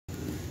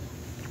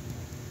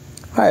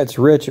Hi, it's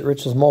Rich at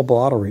Rich's Mobile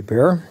Auto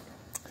Repair.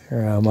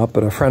 I'm up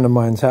at a friend of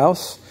mine's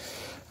house.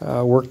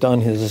 Worked on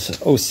his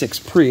 06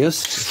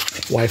 Prius,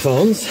 his wife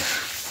owns.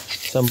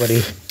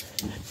 Somebody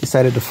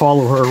decided to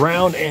follow her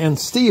around and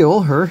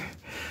steal her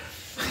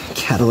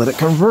catalytic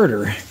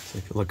converter. So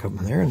if you look up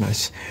in there,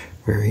 nice,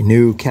 very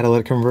new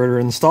catalytic converter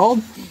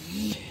installed.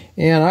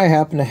 And I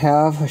happen to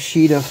have a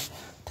sheet of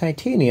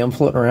titanium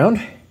floating around.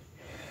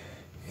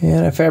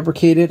 And I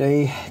fabricated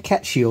a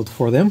cat shield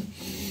for them.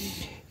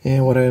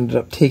 And what I ended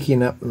up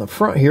taking up in the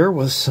front here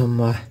was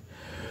some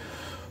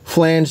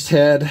flanged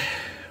head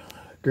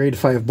grade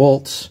 5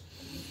 bolts,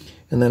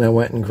 and then I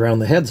went and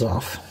ground the heads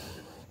off.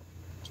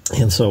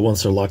 And so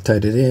once they're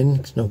Loctited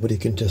in, nobody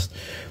can just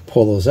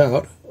pull those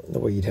out. The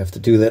way you'd have to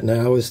do that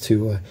now is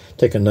to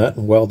take a nut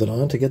and weld it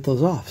on to get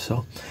those off.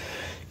 So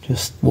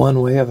just one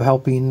way of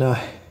helping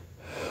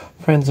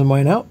friends of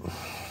mine out.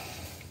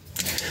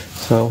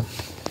 So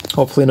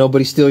hopefully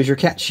nobody steals your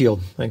cat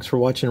shield. Thanks for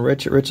watching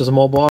Rich at Rich's Mobile Auto.